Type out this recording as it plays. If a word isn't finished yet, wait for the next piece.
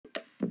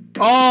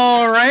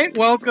All right,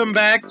 welcome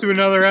back to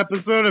another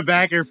episode of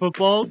Backyard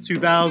Football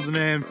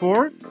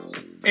 2004.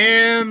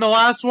 And the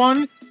last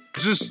one,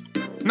 just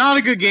not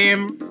a good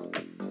game.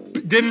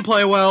 Didn't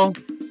play well.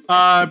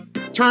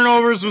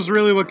 Turnovers was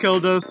really what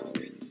killed us.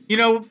 You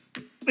know,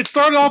 it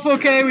started off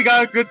okay. We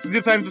got a good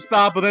defensive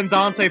stop, but then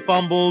Dante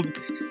fumbled,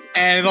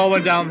 and it all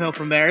went downhill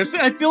from there.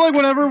 I feel like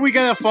whenever we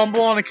get a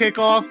fumble on a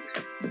kickoff,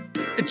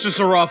 it's just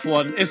a rough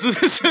one. It's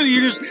just,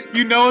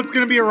 you know it's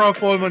going to be a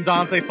rough one when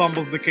Dante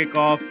fumbles the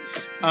kickoff.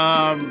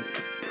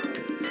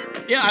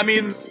 Yeah, I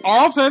mean,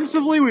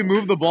 offensively, we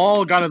moved the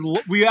ball,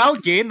 we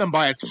outgained them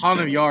by a ton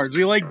of yards.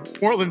 We,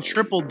 Portland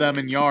tripled them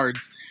in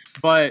yards.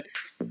 But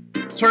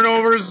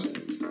turnovers,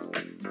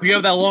 we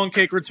have that long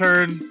kick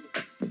return,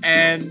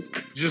 and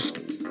just,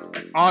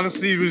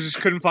 honestly, we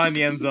just couldn't find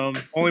the end zone.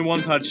 Only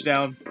one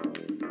touchdown.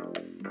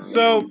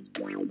 So,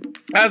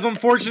 as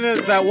unfortunate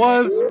as that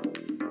was,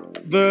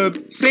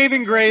 the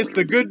saving grace,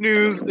 the good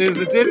news,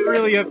 is it didn't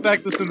really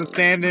affect us in the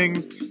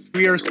standings.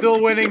 We are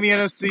still winning the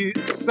NFC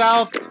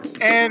South,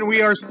 and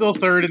we are still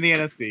third in the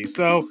NFC.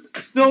 So,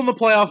 still in the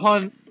playoff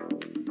hunt.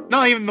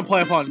 Not even the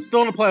playoff hunt. Still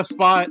in the playoff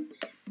spot.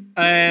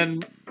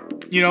 And,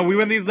 you know, we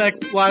win these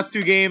last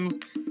two games,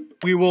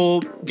 we will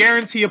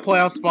guarantee a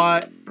playoff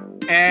spot.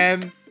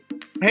 And,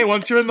 hey,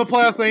 once you're in the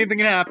playoffs, anything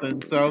can happen.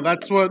 So,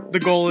 that's what the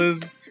goal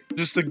is.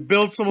 Just to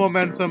build some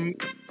momentum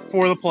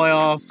for the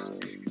playoffs.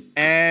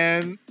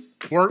 And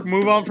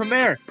move on from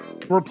there.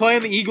 We're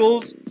playing the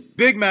Eagles.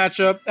 Big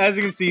matchup. As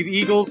you can see, the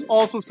Eagles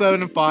also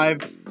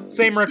 7-5.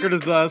 Same record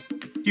as us.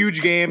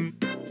 Huge game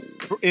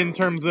in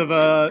terms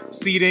of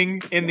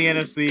seeding in the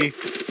NFC.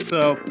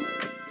 So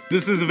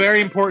this is a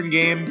very important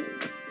game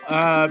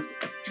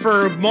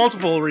for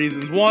multiple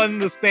reasons. One,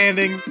 the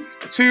standings.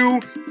 Two,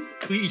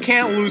 you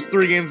can't lose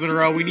 3 games in a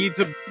row. We need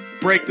to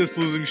break this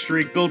losing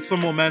streak, build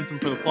some momentum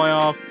for the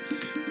playoffs.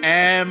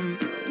 And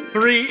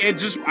 3,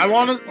 I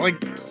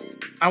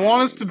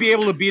want us to be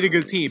able to beat a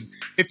good team.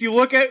 If you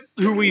look at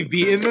who we've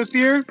beaten this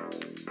year,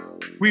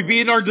 we've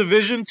beaten our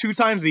division 2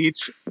 times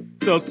each.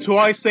 So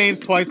twice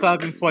Saints, twice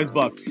Falcons, twice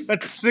Bucks.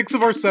 That's 6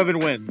 of our 7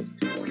 wins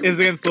is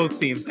against those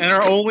teams. And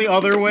our only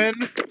other win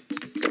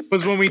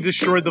was when we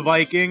destroyed the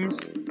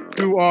Vikings,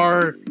 who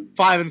are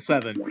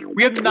 5-7.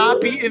 We have not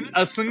beaten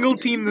a single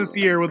team this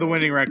year with a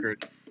winning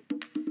record.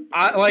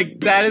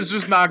 That is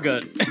just not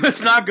good.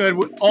 That's not good.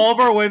 All of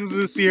our wins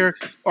this year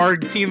are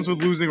teams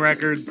with losing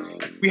records.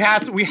 We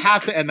have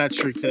to end that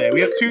streak today. We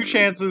have 2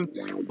 chances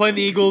playing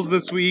the Eagles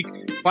this week.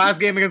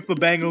 Last game against the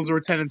Bengals, we're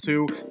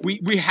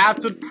 10-2. We have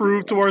to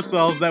prove to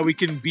ourselves that we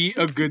can beat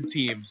a good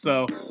team.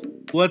 So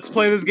let's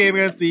play this game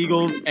against the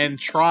Eagles and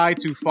try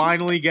to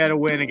finally get a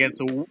win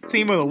against a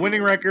team with a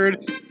winning record,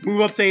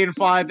 move up to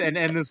 8-5, and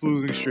end this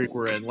losing streak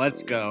we're in.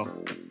 Let's go.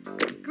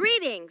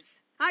 Greetings.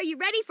 Are you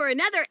ready for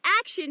another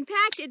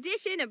action-packed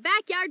edition of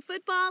Backyard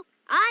Football?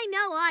 I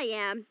know I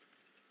am.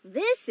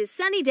 This is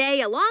Sunny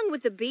Day along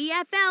with the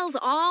BFL's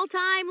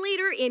all-time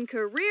leader in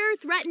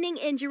career-threatening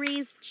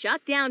injuries,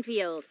 Chuck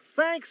Downfield.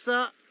 Thanks,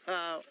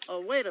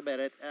 wait a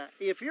minute.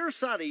 If you're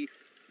Sunny,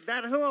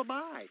 then who am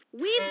I?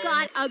 We've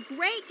got a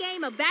great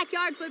game of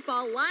Backyard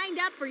Football lined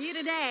up for you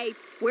today.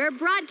 We're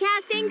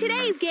broadcasting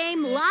today's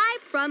game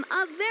live from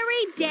a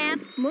very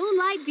damp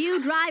Moonlight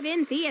View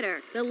Drive-In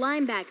Theater. The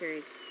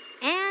Linebackers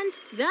and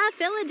the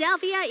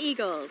Philadelphia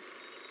Eagles.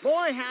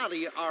 Boy,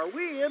 howdy, are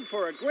we in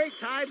for a great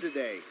time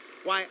today.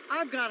 Why,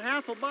 I've got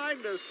half a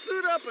mind to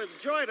suit up and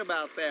join them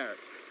out there.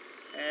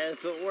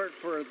 If it weren't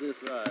for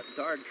this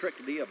darn trick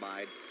knee of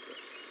mine.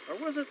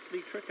 Or was it the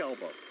trick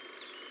elbow?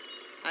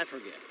 I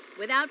forget.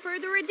 Without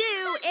further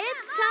ado,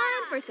 it's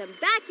time for some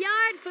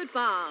Backyard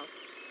Football.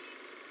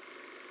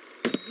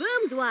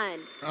 Boom's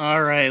won.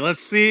 All right,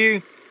 let's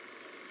see.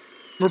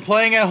 We're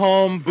playing at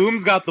home.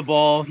 Boom's got the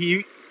ball.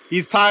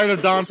 He's tired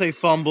of Dante's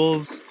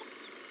fumbles.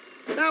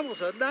 That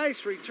was a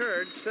nice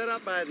return set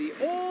up by the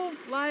old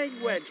flying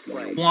wedge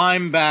play.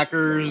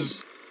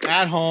 Linebackers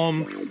at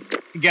home.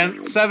 Again,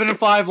 7-5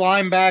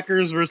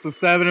 linebackers versus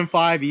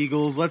 7-5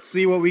 Eagles. Let's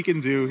see what we can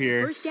do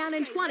here. First down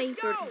and 20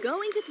 for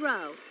going to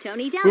throw.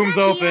 Tony down. Boom's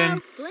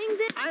open. Slings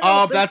it.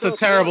 Oh, that's a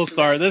terrible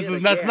start. That's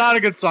not a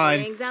good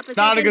sign.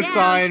 Not a good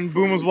sign.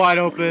 Boom was wide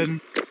open.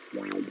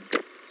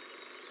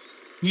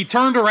 He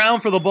turned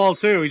around for the ball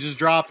too. He just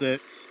dropped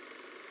it.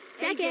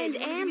 Second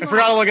and I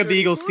forgot to look at the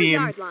Eagles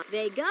team.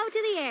 They go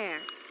to the air.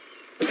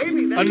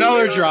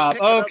 Another drop.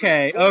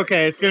 Okay,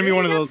 it's going to be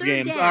one of those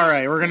games. All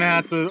right, we're going to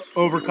have to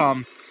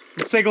overcome.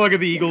 Let's take a look at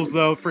the Eagles,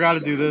 though. Forgot to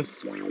do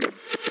this.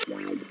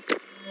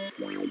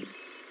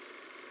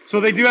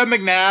 So they do have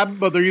McNabb,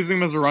 but they're using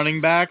him as a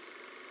running back.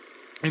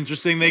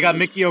 Interesting. They got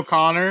Mickey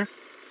O'Connor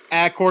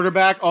at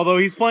quarterback, although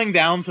he's playing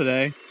down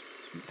today.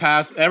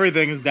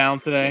 Everything is down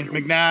today.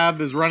 McNabb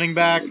is running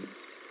back.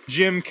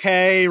 Jim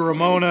K,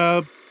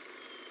 Ramona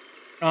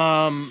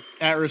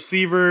at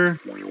receiver.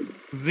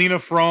 Zena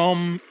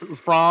Fromm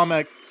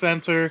at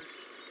center.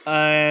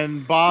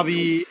 And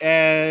Bobby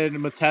and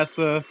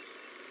Matessa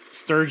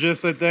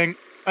Sturgis, I think.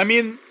 I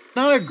mean,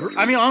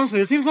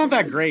 honestly, the team's not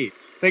that great.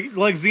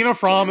 Zena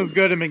Fromm is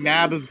good and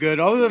McNabb is good.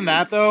 Other than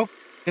that, though,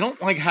 they don't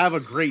have a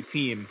great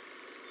team.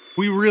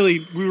 We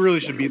really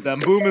should beat them.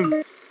 Boom is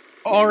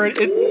already.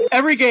 It's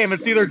every game.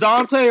 It's either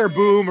Dante or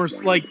Boom or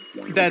like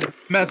that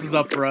messes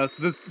up for us.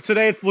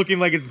 Today it's looking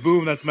like it's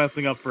Boom that's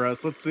messing up for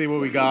us. Let's see what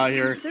we got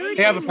here.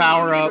 They have a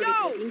power up.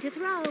 Looking to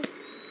throw.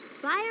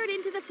 Fired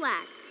into the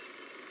flat.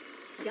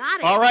 Got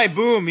it. All right,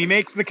 Boom. He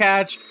makes the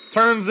catch,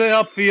 turns it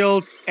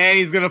upfield, and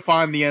he's gonna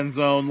find the end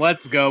zone.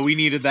 Let's go. We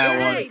needed that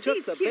one. Hey,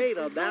 took the bait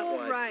on that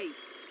one. Right.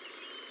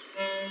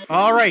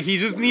 All right, he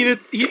just needed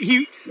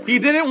he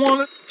didn't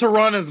want to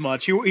run as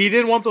much. He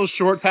didn't want those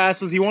short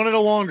passes. He wanted a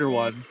longer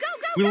one.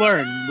 We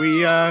learned.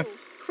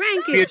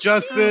 Crank We it.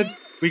 adjusted.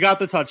 We got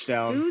the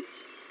touchdown.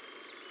 Shoot.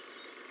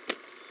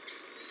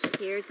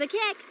 Here's the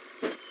kick.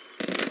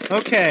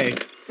 Okay.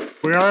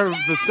 We are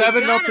the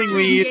 7-0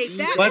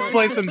 lead. Let's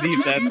play some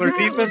defense. Our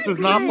defense has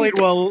not played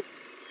well.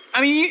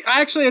 I mean,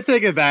 actually, I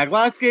take it back.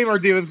 Last game, our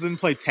defense didn't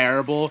play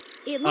terrible.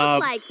 It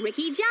looks like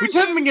Ricky Johnson. We just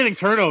haven't been getting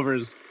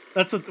turnovers.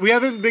 We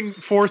haven't been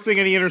forcing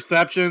any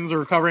interceptions or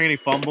recovering any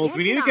fumbles.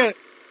 We need to get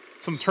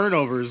some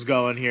turnovers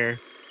going here.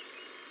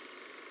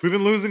 We've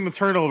been losing the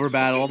turnover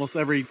battle almost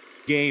every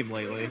game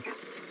lately.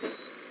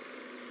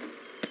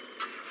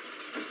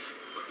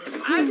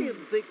 I didn't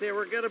think they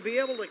were going to be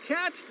able to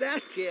catch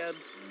that kid.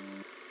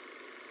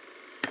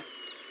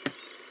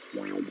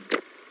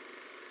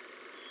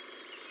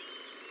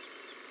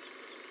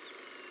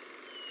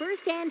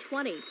 First and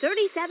 20,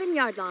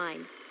 37-yard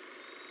line.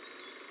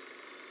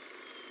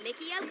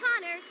 Mickey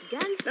O'Connor,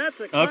 guns. That's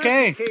a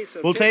classic case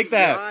of we'll take taking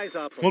your that. eyes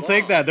off the We'll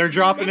take ball. that. They're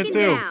dropping it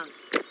Second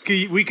too.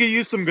 down. We could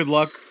use some good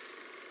luck.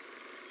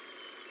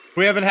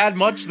 We haven't had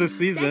much this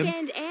season.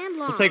 Second and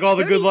long. We'll take all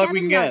the good luck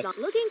we can 37 get. yards.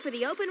 Looking for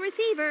the open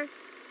receiver.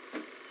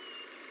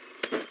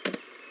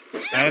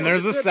 And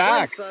there's a Good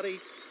sack. play, Sonny.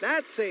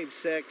 That saved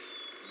 6.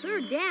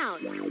 Third down.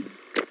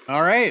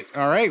 All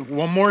right.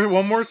 One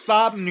more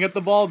stop and you get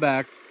the ball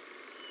back.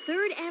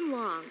 Third and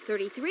long,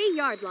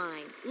 33-yard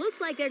line.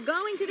 Looks like they're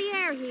going to the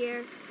air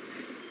here.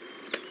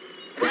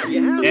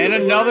 And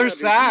another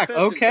sack.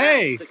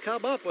 Okay.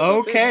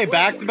 Okay,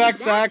 back-to-back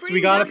sacks.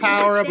 We got a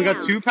power-up. We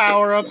got 2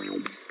 power-ups.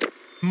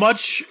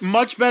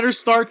 Much better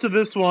start to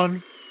this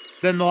one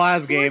than the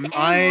last game.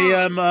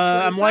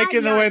 I'm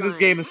liking the way this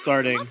game is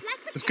starting.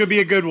 This could be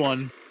a good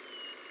one.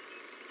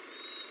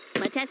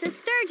 Matessa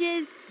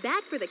Sturgis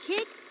back for the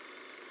kick.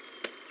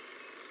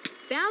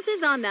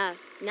 Bounces on the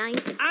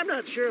 9th. I'm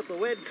not sure if the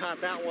wind caught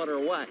that one or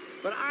what,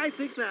 but I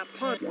think that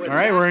punt went All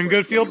right, we're in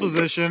good backwards. field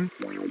position.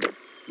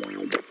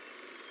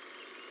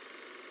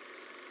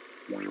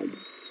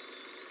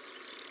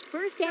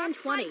 First and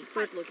 20.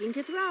 First looking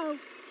to throw.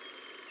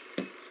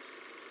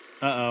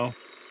 Uh-oh.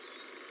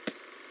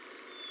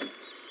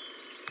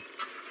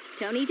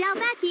 Tony Del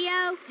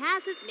Vecchio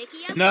passes Mickey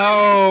O'Connor.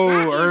 No,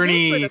 That is it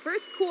Ernie. for the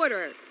first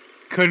quarter.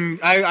 Couldn't.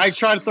 I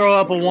tried to throw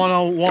up a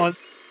 1-on-1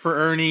 for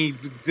Ernie.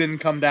 Didn't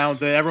come down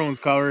with it. Everyone's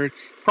covered.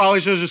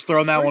 Probably should have just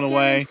thrown that First one down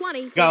away. and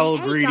 20, Got a little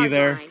 38 greedy yard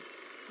there. line.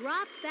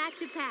 Drops back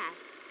to pass.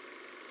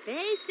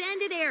 They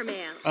send it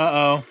airmail.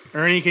 Uh-oh.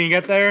 Ernie, can you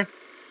get there?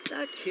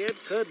 That kid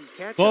couldn't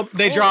catch Well, a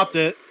they ball. dropped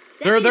it.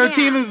 Second Their down.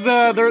 team is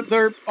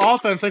their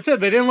offense. I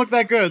said they didn't look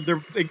that good.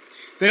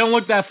 They don't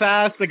look that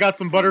fast. They got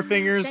some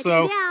butterfingers, Second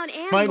so down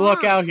and might long,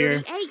 luck out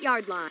here.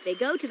 38-yard line. They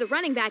go to the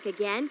running back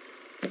again.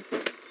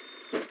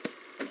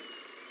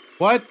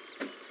 What?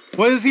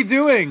 What is he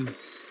doing?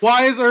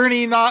 Why is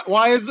Ernie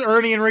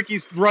and Ricky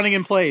running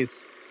in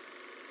place?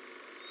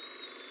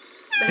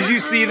 Did you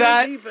see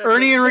that?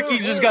 Ernie and Ricky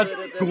just got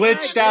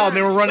glitched out and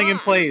they were running in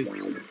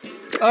place.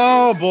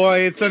 Oh boy,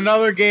 it's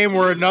another game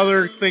where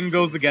another thing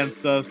goes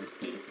against us.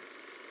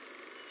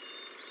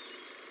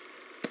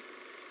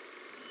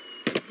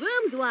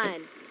 Booms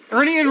one.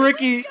 Ernie and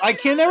Ricky, I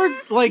can never,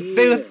 like,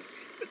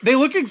 they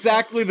look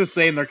exactly the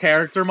same, their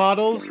character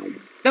models.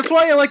 That's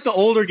why I like the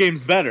older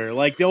games better.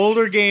 Like, the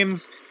older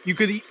games, you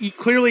could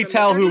clearly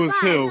tell who was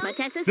who.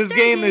 Matessa This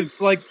game Sturgis.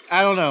 is, like,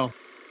 I don't know.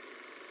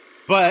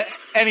 But,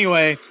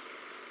 anyway,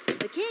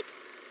 The kick.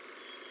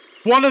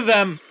 one of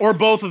them, or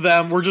both of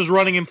them, were just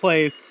running in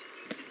place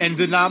and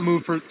did not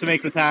move to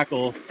make the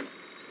tackle.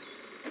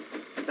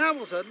 That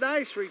was a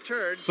nice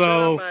return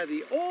So, set up by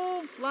the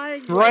old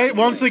flying Right, Red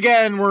once Wing.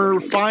 again,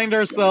 find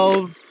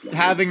ourselves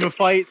having to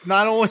fight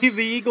not only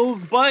the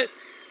Eagles, but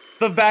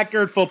the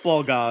backyard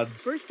football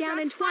gods. First down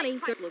and 20.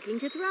 They're looking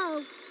to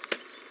throw.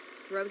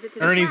 Throws it to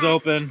the Ernie's flat.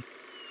 open.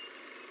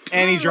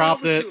 And he Pull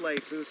dropped all the it.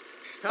 shoelaces.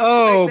 Tough to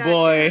Oh make that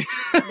boy.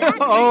 catch. That brings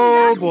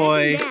Oh up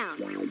boy. second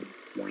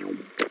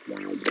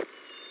down.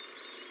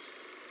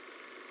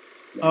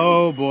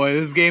 Oh boy,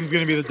 this game's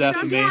gonna be the death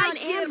of me. Down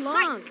and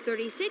long.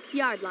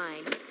 36-yard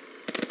line.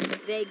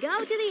 They go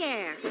to the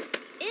air.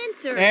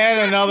 Intercepted. And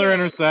another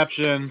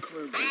interception.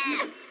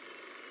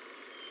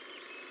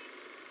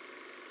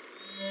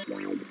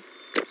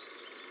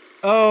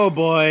 Oh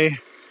boy.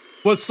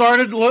 What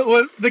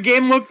the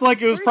game looked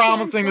like it was First down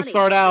promising to 20,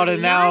 start out,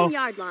 and now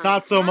 39-yard line.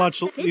 not so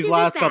much Pitches these it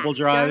last back. couple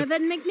drives.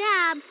 Donovan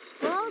McNabb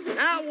pulls it.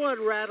 That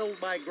one rattled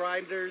my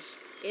grinders.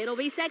 It'll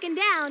be second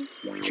down.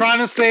 Trying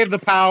to save the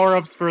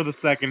power-ups for the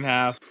second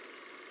half.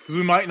 Because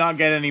we might not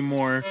get any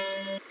more.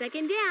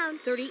 Second down,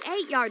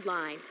 38-yard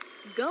line.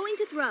 Going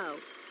to throw.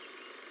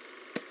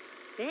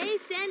 They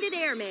send it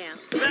airmail.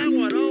 That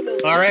one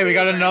almost. All right, we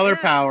got another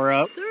power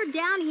up. Third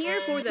down here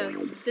for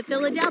the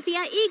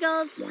Philadelphia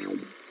Eagles.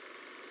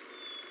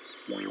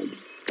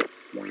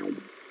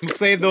 We'll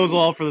save those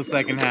all for the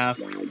second half.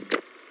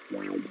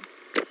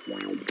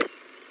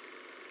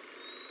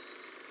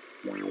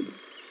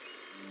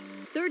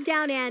 Third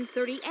down and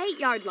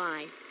 38-yard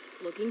line.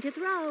 Looking to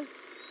throw.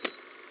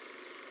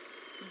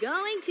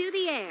 Going to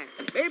the air.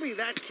 Maybe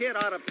that kid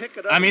ought to pick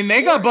it up. I mean,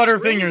 they got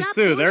butterfingers Brings up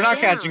too. They're not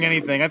fourth down. catching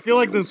anything. I feel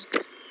like this.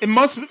 It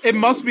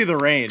must be the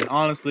rain.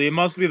 Honestly, it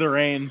must be the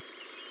rain.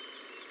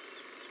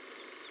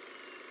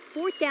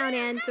 Fourth down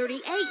and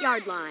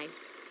 38-yard line.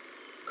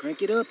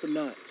 Crank it up a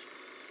notch.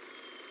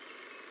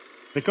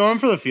 They going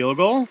for the field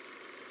goal?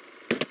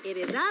 It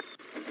is up.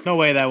 No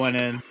way that went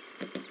in.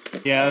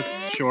 Yeah, it's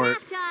It's short.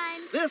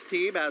 halftime. This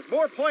team has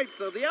more points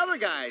than the other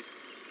guys,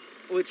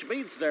 which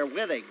means they're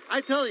winning.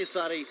 I tell you,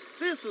 Sonny,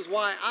 this is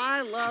why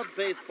I love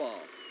baseball.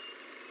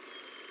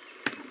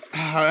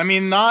 I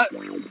mean, not.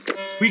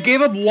 We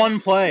gave up one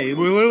play.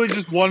 We literally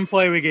just one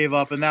play we gave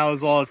up, and that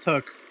was all it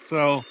took.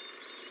 So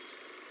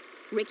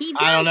Ricky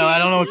I don't know. I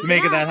don't know what to Johnson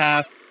make of that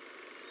half.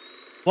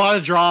 A lot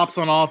of drops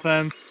on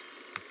offense.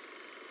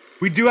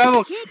 We do have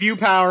a few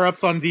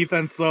power-ups on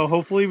defense, though.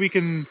 Hopefully we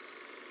can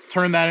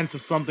turn that into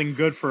something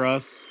good for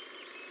us.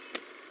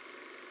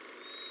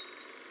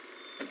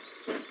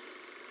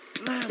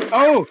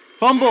 Oh,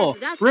 fumble. As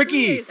the dust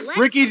Ricky. clears, let's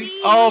Ricky.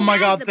 see Oh, who my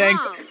has God. the Thank.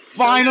 ball.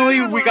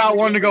 Finally, we got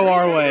one to go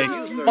our way.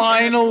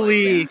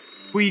 Finally,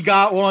 we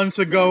got one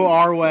to go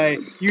our way.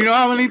 You know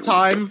how many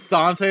times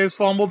Dante has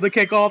fumbled the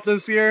kickoff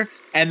this year,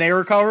 and they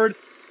recovered?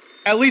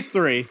 At least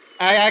 3.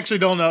 I actually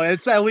don't know.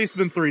 It's at least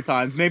been 3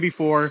 times, maybe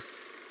 4.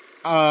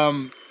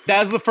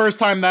 That's the first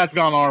time that's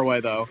gone our way,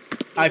 though.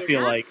 I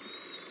feel like.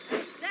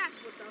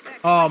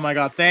 Oh my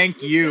God!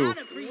 Thank you,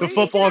 the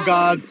football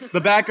gods, the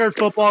backyard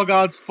football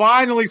gods,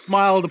 finally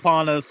smiled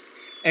upon us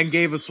and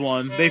gave us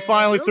one. They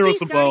finally We'll threw be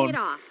us a starting bone. it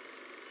off.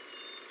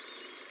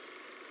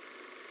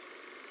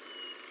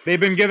 They've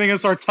been giving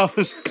us our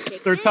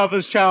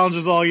toughest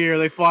challenges all year.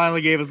 They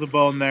finally gave us a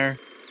bone there.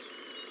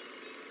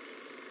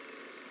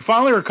 We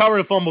finally recovered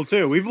a fumble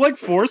too. We've like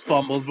forced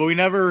fumbles, but we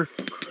never.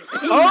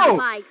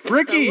 Oh,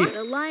 Ricky!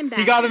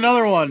 He got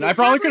another one. I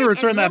probably could have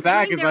returned that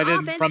back if I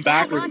didn't run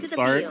backwards to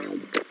start.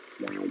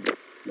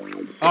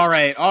 All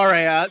right.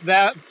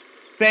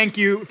 Thank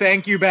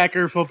you,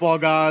 backer football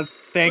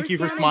gods. Thank you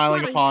for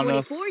smiling upon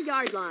us.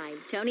 44-yard line.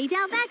 Tony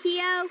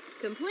Delvecchio,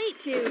 complete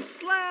to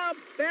Slap,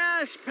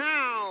 bash,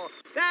 pow.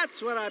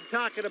 That's what I'm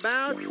talking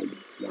about.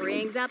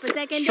 brings up a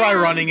second Let's down.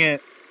 try running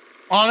it.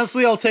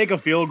 Honestly, I'll take a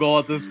field goal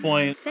at this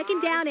point.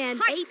 Second down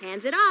and 8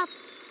 hands it off.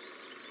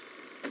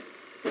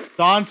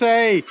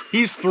 Dante,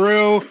 he's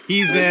through.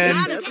 He's in.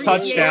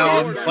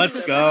 Touchdown.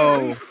 Let's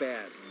go.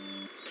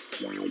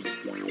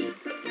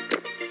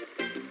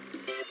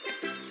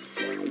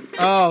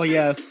 Oh,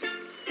 yes.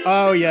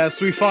 Oh,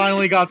 yes. We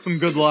finally got some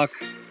good luck.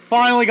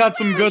 Finally got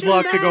some good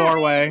luck to go our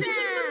way.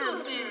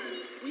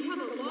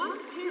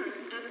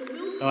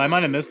 Oh, I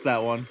might have missed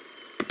that one.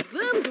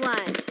 Booms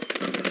one.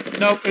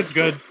 Nope, it's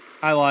good.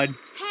 I lied.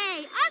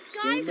 Hey, us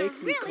guys are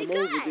really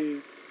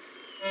good.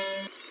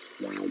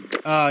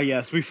 Oh,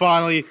 yes. We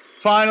finally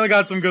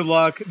got some good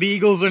luck. The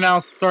Eagles are now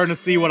starting to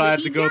see what I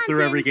have to Ricky go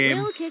through every Johnson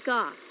game. will kick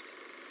off.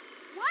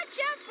 Watch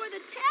out for the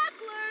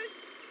tacklers.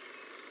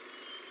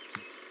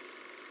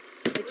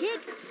 The kick.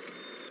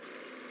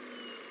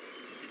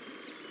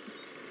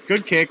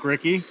 Good kick,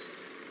 Ricky.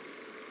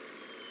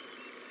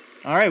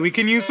 All right, we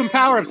can use some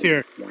power-ups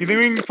here. You think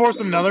we can force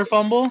another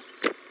fumble?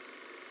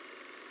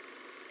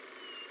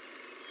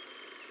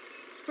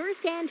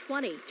 First and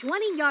 20.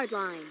 20-yard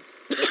line.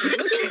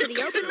 Looking for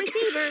the open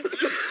receiver.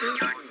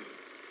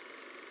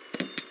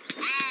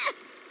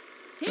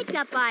 Picked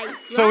up by.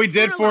 So we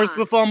did for a force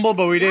the loss. fumble,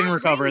 but we didn't That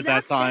recover brings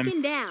at that up time.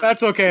 second down.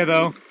 That's okay,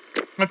 though.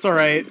 That's all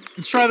right.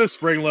 Let's try the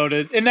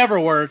spring-loaded. It never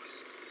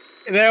works.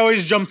 They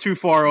always jump too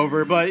far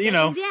over, but, you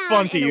know, Second it's down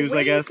fun to and a use, I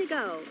ways guess. to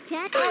go.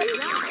 Tackle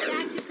drops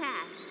back to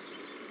pass.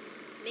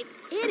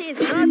 It is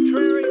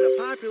Contrary to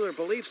popular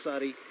belief,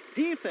 Sonny,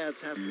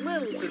 defense has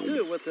little to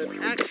do with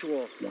an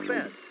actual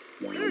offense.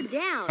 third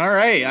down. All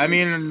right. I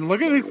mean,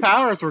 look at these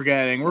powers we're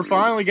getting. We're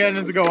finally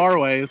getting it to go our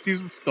way. Let's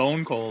use the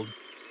Stone Cold.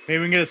 Maybe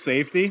we can get a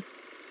safety.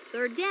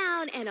 Third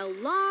down and a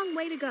long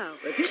way to go.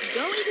 Going to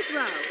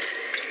throw.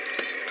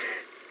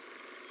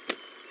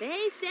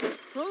 Base it.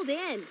 Pulled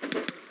in.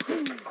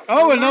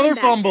 Oh, another Linebacker.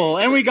 fumble,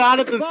 and we got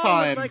it this Ball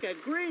time. looked like a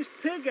greased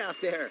pig out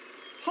there.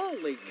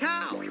 Holy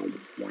cow.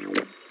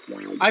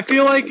 I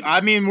feel like,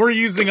 I mean, we're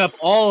using up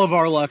all of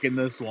our luck in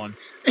this one.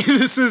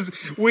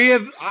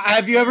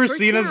 Have you ever First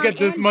seen us down get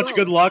this and much goal.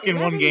 good luck in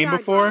one game 11-yard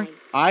before? line.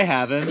 I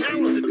haven't. That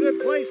was a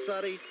good play,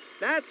 Sonny.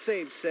 That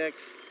saved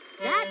 6.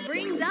 That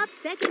brings up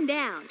second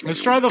down.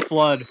 Let's try the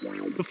flood.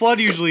 The flood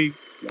usually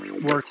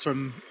works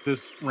from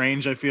this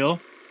range, I feel.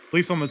 At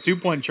least on the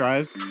 2-point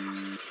tries.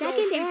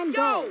 Second and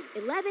goal.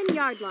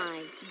 11-yard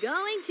line.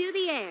 Going to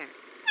the air.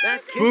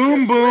 That kid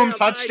Boom, can boom, play on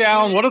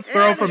touchdown. What a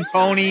throw from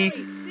Tony.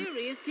 Very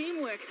serious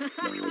teamwork.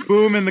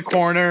 Boom in the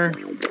corner.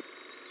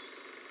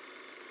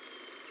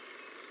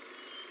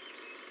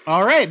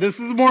 All right, this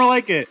is more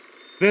like it.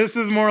 This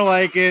is more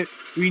like it.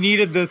 We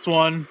needed this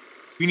one.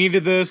 We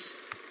needed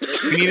this.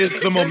 We needed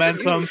the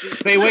momentum.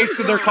 They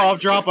wasted their cough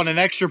drop on an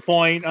extra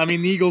point. I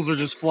mean, the Eagles are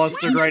just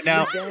flustered right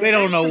now. They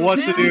don't know what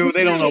to do.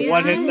 They don't know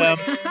what hit them.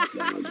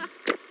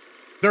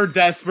 They're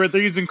desperate.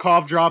 They're using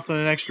cough drops on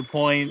an extra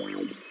point.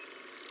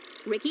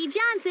 Ricky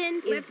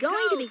Johnson is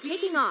going to be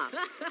kicking off.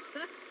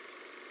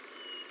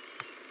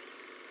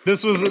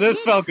 This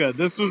felt good.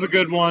 This was a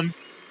good one.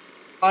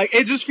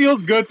 It just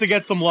feels good to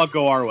get some luck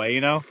go our way,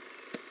 you know?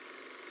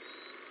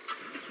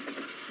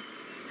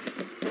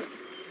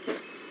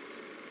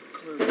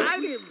 I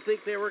didn't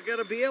think they were going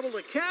to be able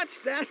to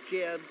catch that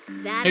kid.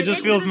 It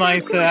just feels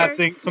nice to have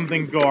some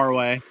things go our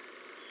way.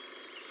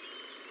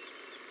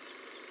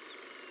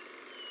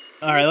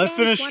 All right, let's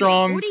finish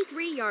strong.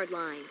 43-yard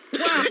line.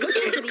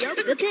 Looking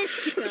for the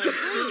pitch to complete.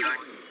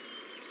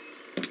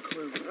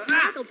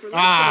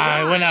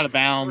 It went out of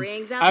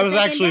bounds. I was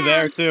actually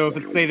there too. If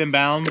it stayed in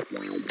bounds,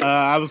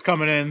 I was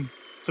coming in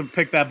to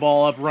pick that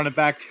ball up, run it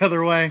back the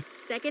other way.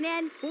 Second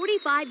and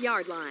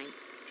 45-yard line.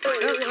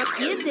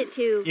 Gives it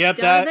to Yep,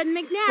 Donovan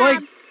McNabb.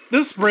 Like,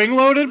 this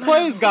spring-loaded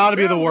play has got to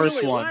be the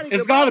worst one.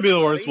 It's got to be the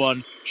worst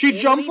one. She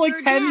jumps like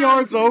 10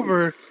 yards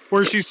over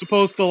where she's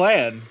supposed to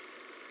land.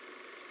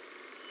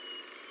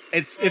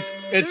 It's just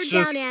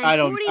I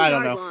don't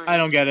know. I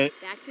don't get it.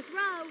 Back to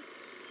throw.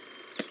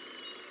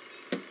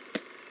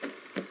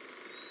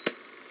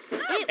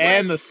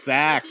 And the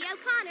sack.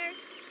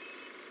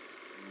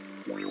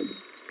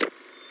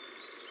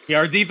 Yeah,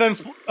 our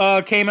defense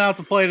came out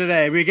to play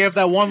today. We gave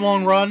that one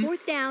long run,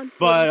 Fourth down,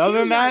 but other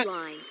than that,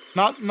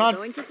 not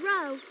going to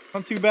throw.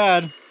 Not too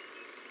bad.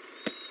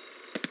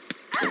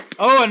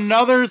 Oh,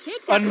 another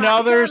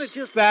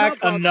sack,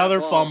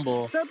 another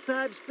fumble.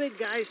 Sometimes big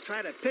guys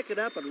try to pick it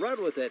up and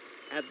run with it,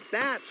 and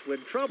that's when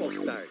trouble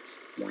starts.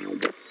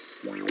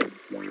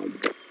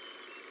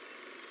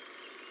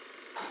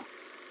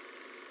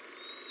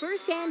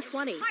 First and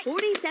 20,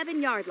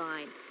 47-yard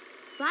line.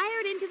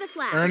 Fired into the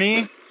flat.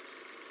 Ernie?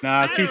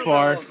 Nah, too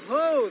far.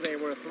 Oh, they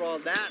were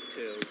throwing that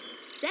to.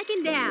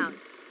 Second down.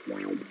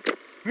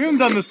 We haven't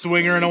done the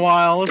swinger in a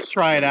while. Let's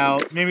try it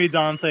out. Maybe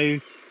Dante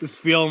is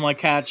feeling like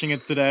catching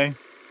it today.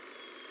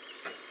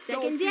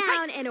 Second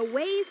down and a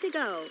ways to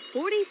go.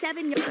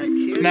 47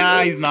 yards.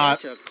 Nah, he's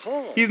not.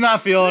 He's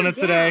not feeling it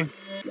today.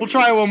 We'll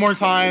try it one more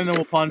time, then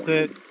we'll punt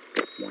it.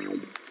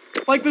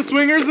 Like, the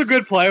swinger's a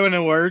good play when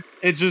it works.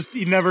 It just,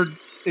 it never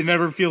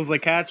feels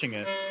like catching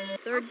it.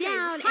 Third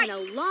down and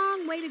a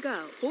long way to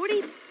go.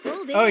 40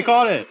 pulled in. Oh, he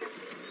caught it.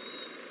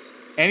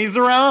 And he's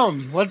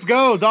around. Let's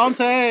go,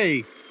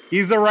 Dante.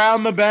 He's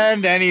around the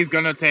bend, and he's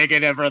going to take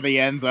it in for the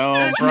end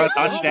zone for a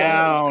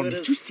touchdown.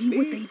 Did you see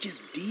what they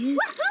just did?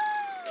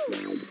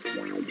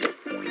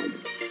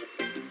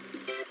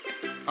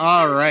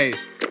 All right.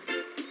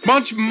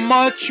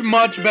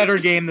 Much better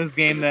game this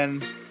game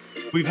than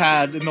we've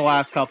had in the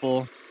last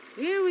couple.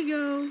 Here we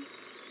go.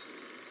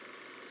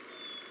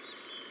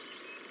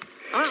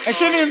 I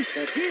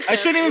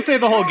shouldn't even say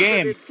the whole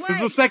game. It was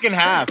the second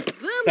half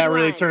that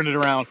really turned it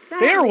around.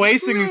 They are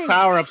wasting these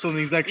power-ups on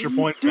these extra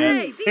points,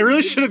 man. They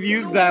really should have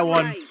used that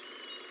one,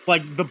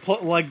 on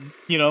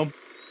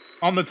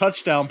the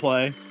touchdown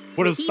play.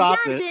 Would have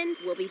stopped it. Johnson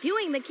will be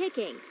doing the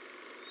kicking.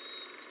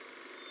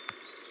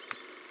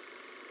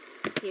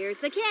 Here's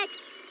the kick.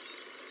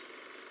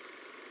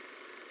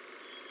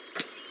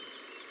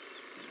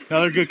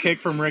 Another good kick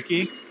from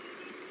Ricky.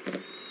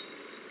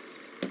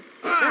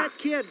 That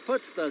kid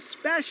puts the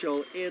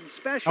special in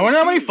special. I wonder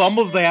how many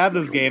fumbles they have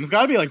this game. It's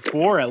got to be like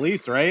 4 at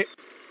least, right?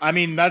 I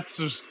mean, that's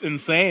just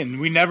insane.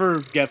 We never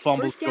get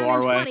fumbles to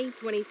our way.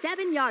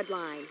 27-yard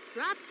line.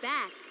 Drops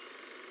back.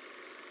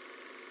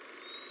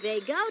 They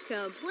go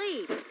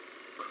complete.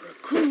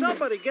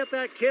 Somebody get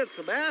that kid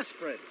some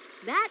aspirin.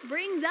 That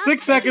brings up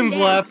 6 seconds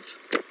left.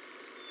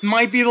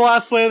 Might be the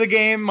last play of the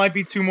game. Might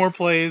be 2 more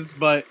plays,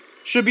 but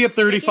should be a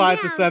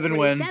 35-7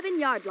 win.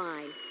 7-yard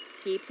line.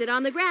 Keeps it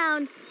on the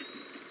ground.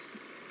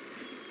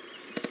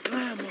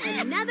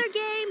 Another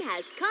game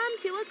has come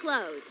to a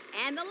close,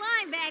 and the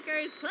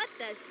linebackers put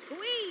the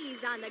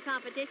squeeze on the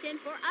competition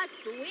for a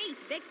sweet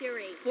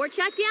victory. For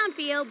Chuck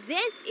Downfield,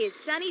 this is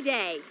Sunny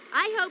Day.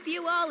 I hope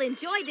you all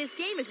enjoyed this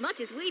game as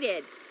much as we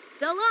did.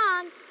 So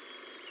long.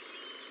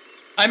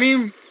 I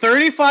mean,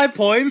 35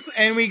 points,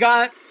 and we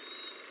got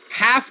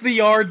half the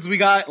yards we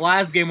got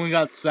last game when we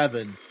got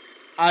 7.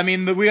 I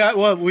mean, we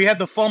had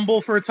the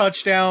fumble for a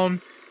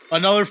touchdown,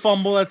 another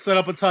fumble that set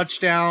up a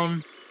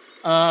touchdown.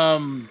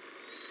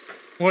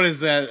 What is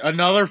that?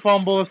 Another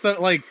fumble.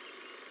 They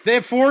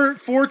have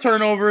four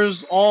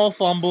turnovers, all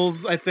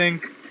fumbles, I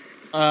think.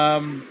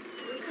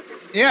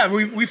 Yeah,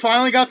 we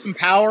finally got some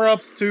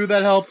power-ups, too,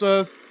 that helped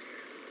us.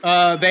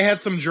 They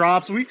had some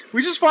drops. We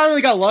just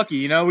finally got lucky,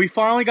 you know? We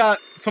finally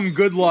got some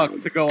good luck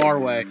to go our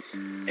way.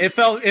 It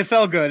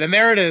felt good. And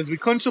there it is. We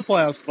clinched a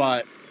playoff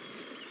spot.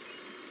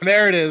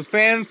 There it is.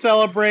 Fans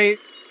celebrate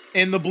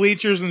in the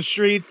bleachers and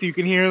streets. You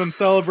can hear them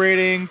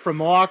celebrating from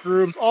the locker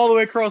rooms all the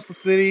way across the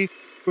city.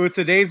 With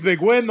today's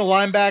big win, the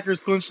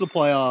linebackers clinched the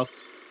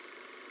playoffs.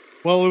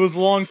 Well, it was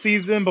a long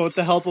season, but with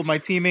the help of my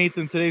teammates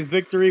and today's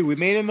victory, we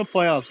made it in the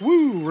playoffs.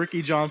 Woo!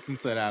 Ricky Johnson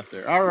said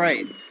after. All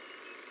right.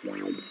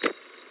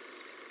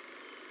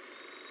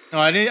 No,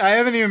 I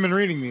haven't even been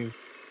reading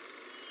these.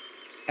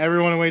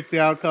 Everyone awaits the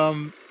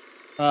outcome.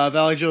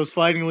 Valley Joe's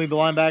fighting to lead the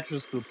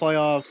linebackers to the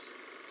playoffs.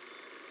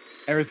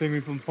 Everything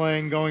we've been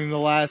playing going into the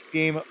last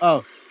game.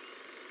 Oh,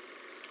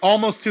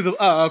 almost to the.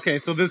 Oh, okay.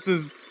 So this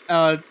is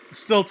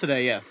still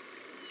today. Yes.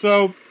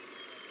 So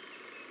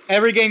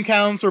every game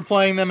counts. We're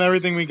playing them.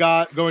 Everything we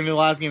got going to the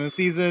last game of the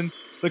season.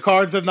 The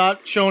cards have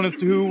not shown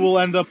us who will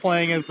end up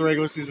playing as the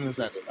regular season has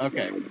ended.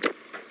 Okay.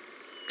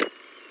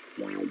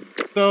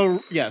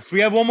 So yes,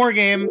 we have one more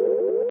game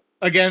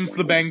against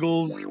the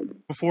Bengals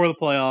before the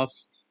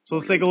playoffs. So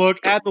let's take a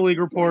look at the league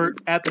report,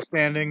 at the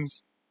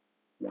standings.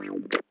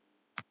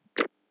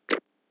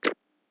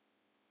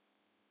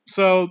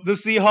 So the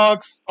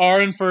Seahawks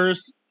are in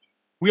first.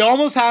 We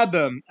almost had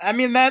them. I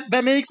mean, that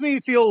makes me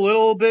feel a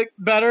little bit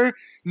better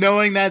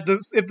knowing that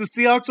if the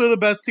Seahawks are the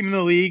best team in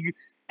the league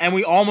and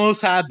we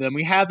almost had them.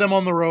 We had them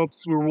on the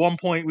ropes. We were 1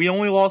 point. We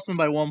only lost them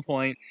by 1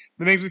 point.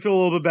 That makes me feel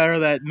a little bit better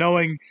that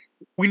knowing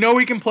we know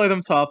we can play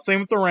them tough. Same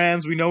with the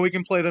Rams. We know we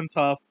can play them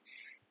tough.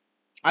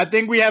 I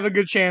think we have a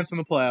good chance in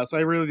the playoffs.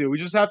 I really do. We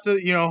just have to,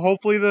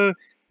 hopefully the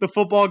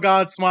football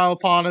gods smile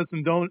upon us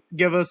and don't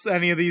give us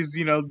any of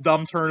these,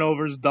 dumb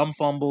turnovers, dumb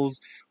fumbles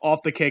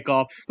off the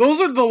kickoff.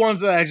 Those are the ones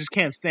that I just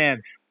can't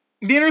stand.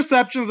 The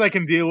interceptions I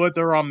can deal with,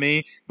 they're on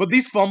me. But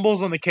these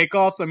fumbles on the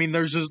kickoffs, I mean,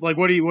 there's just like,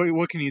 what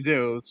can you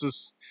do?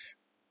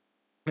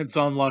 It's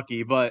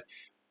unlucky. But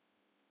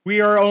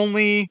we are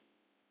only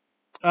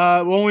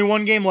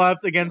one game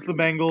left against the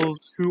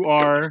Bengals, who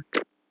are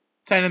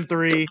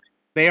 10-3.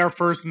 They are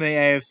first in the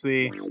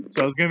AFC,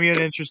 so it's going to be an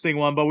interesting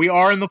one. But we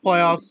are in the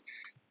playoffs,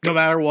 no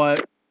matter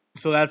what.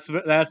 So that's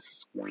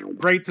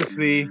great to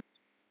see.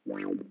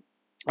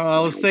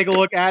 Let's take a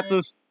look at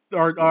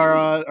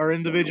our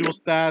individual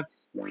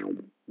stats.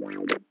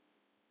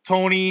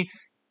 Tony,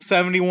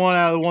 71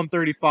 out of the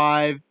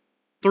 135,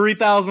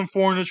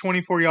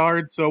 3,424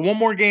 yards. So one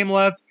more game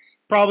left.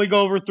 Probably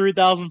go over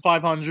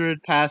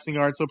 3,500 passing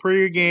yards. So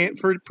pretty good game,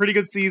 pretty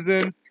good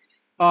season.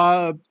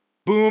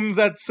 Boom's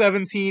at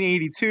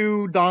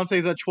 1782.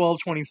 Dante's at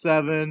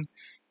 1227.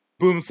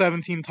 Boom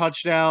 17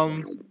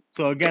 touchdowns.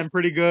 So again,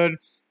 pretty good.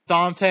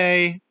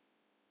 Dante,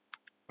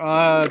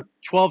 12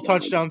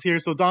 touchdowns here.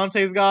 So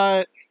Dante's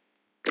got,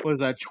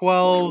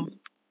 12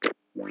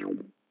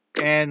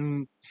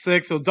 and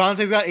 6. So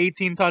Dante's got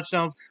 18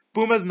 touchdowns.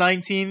 Boom has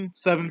 19,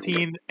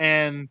 17,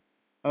 and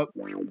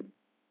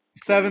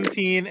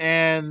 17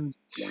 and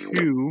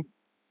 2.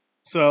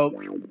 So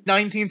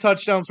 19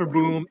 touchdowns for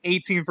Boom,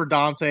 18 for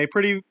Dante.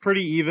 Pretty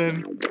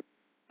even.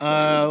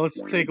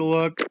 Let's take a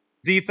look.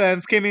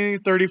 Defense came in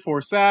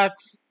 34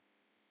 sacks.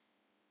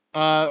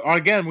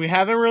 Again, we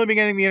haven't really been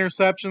getting the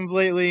interceptions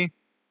lately,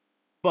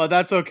 but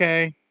that's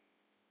okay.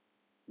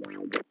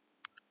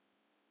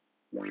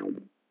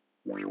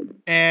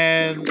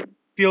 And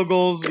field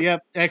goals,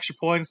 yep, extra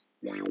points.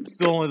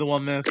 Still only the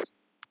one miss.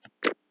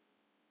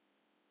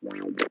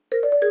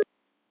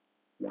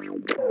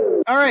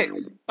 All right.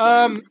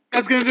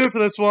 That's gonna do it for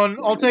this one.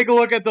 I'll take a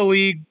look at the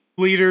league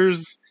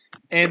leaders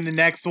in the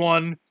next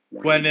one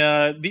when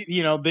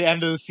the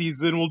end of the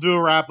season. We'll do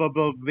a wrap up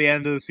of the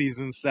end of the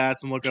season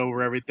stats and look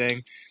over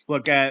everything.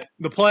 Look at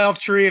the playoff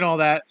tree and all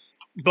that.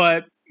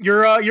 But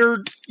your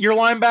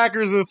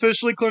linebackers have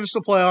officially clinched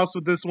the playoffs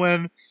with this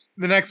win.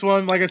 The next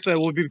one, like I said,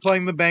 we'll be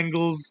playing the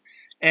Bengals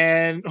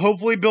and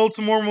hopefully build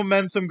some more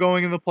momentum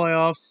going in the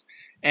playoffs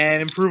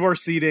and improve our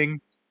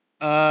seeding.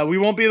 We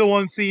won't be the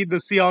 1 seed.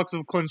 The Seahawks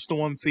have clinched the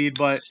 1 seed,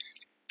 but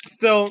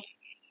still,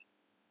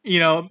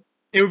 it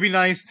would be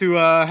nice to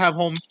have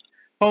home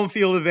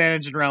field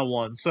advantage in round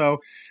 1. So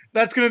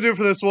that's going to do it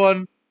for this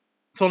one.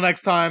 Until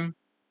next time,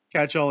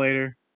 catch y'all later.